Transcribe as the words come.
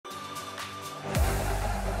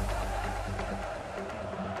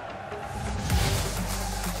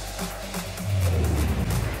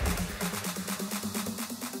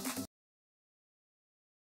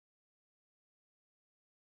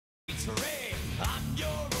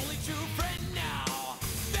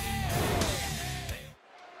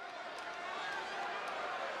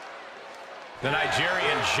The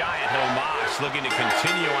Nigerian giant Omos looking to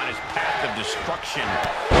continue on his path of destruction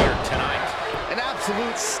here tonight. An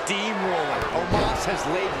absolute steamroller. Omos has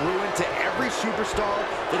laid ruin to every superstar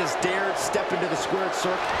that has dared step into the squared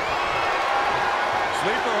circle.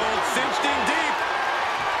 Sleeper hold cinched in deep.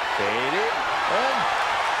 Fade it. And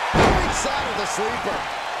breaks out of the sleeper.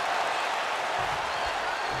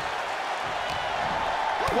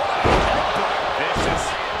 What a headbutt. Vicious.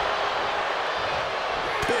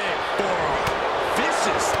 Big forearm.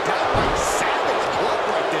 Vicious. Downright savage club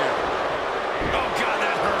right there. Oh, God,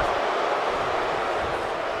 that hurt.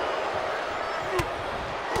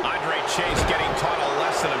 Andre Chase getting taught a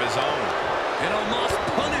lesson of his own. And Omos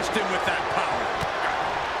punished him with that power.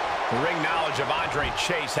 The ring knowledge of Andre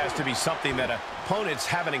Chase has to be something that opponents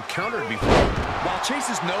haven't encountered before. While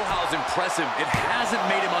Chase's know-how is impressive, it hasn't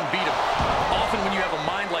made him unbeatable. Often when you have a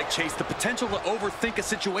mind like Chase, the potential to overthink a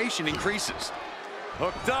situation increases.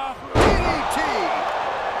 Hooked up. DDT.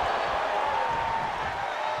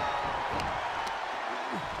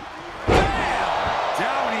 Bam!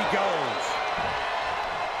 Down he goes.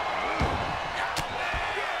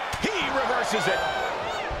 He reverses it.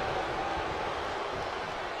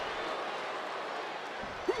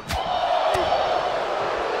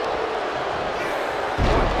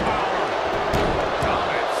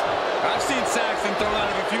 Saxon thrown out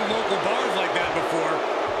of a few local bars like that before.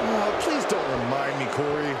 Oh, please don't remind me,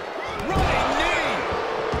 Corey. Running knee!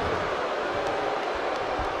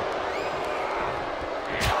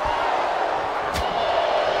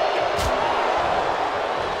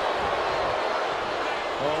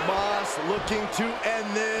 Omos looking to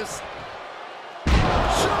end this.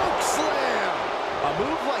 Choke slam! A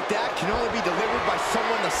move like that can only be delivered by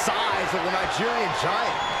someone the size of the Nigerian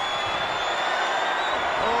giant.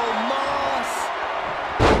 Omos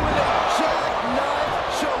with a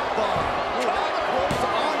jackknife choke bomb. Trying to close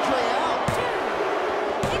Andre out.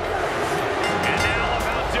 And that'll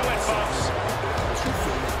about do it, folks.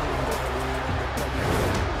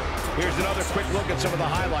 Here's another quick look at some of the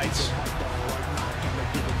highlights.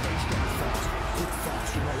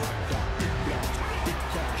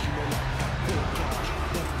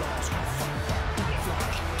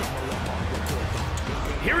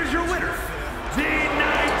 Here is your winner, the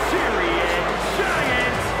Nigerian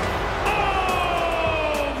Giant,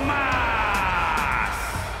 Omos!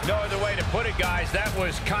 No other way to put it, guys. That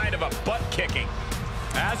was kind of a butt kicking.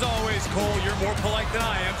 As always, Cole, you're more polite than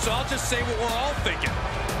I am, so I'll just say what we're all thinking.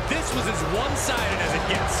 This was as one-sided as it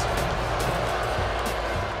gets.